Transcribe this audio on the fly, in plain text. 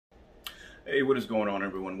Hey, what is going on,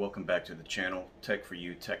 everyone? Welcome back to the channel, Tech for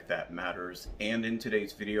You, Tech That Matters. And in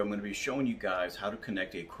today's video, I'm going to be showing you guys how to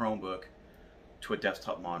connect a Chromebook to a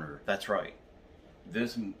desktop monitor. That's right.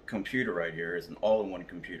 This computer right here is an all-in-one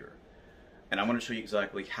computer. And I'm going to show you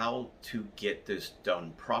exactly how to get this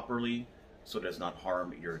done properly so it does not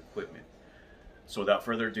harm your equipment. So without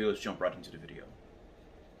further ado, let's jump right into the video.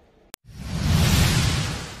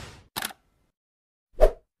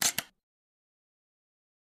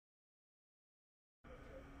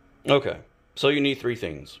 Okay, so you need three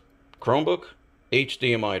things: Chromebook,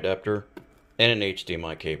 HDMI adapter, and an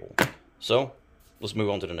HDMI cable. So let's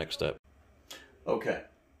move on to the next step. Okay,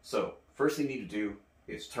 so first thing you need to do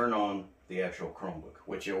is turn on the actual Chromebook,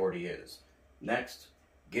 which it already is. Next,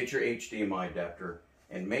 get your HDMI adapter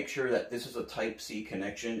and make sure that this is a Type-C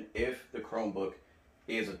connection if the Chromebook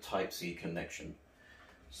is a Type-C connection.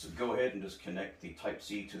 So go ahead and just connect the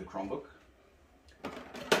Type-C to the Chromebook.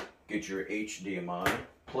 Get your HDMI,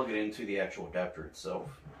 plug it into the actual adapter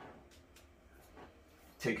itself.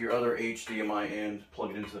 Take your other HDMI end,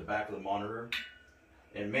 plug it into the back of the monitor,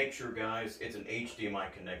 and make sure, guys, it's an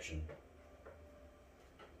HDMI connection.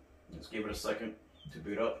 Let's give it a second to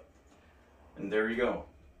boot up, and there you go.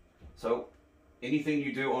 So anything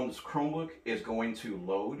you do on this Chromebook is going to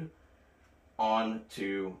load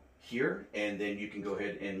onto here, and then you can go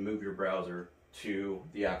ahead and move your browser to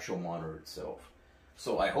the actual monitor itself.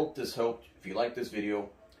 So I hope this helped. If you like this video,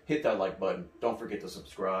 hit that like button. Don't forget to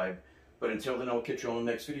subscribe. But until then, I'll catch you on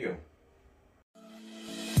the next video.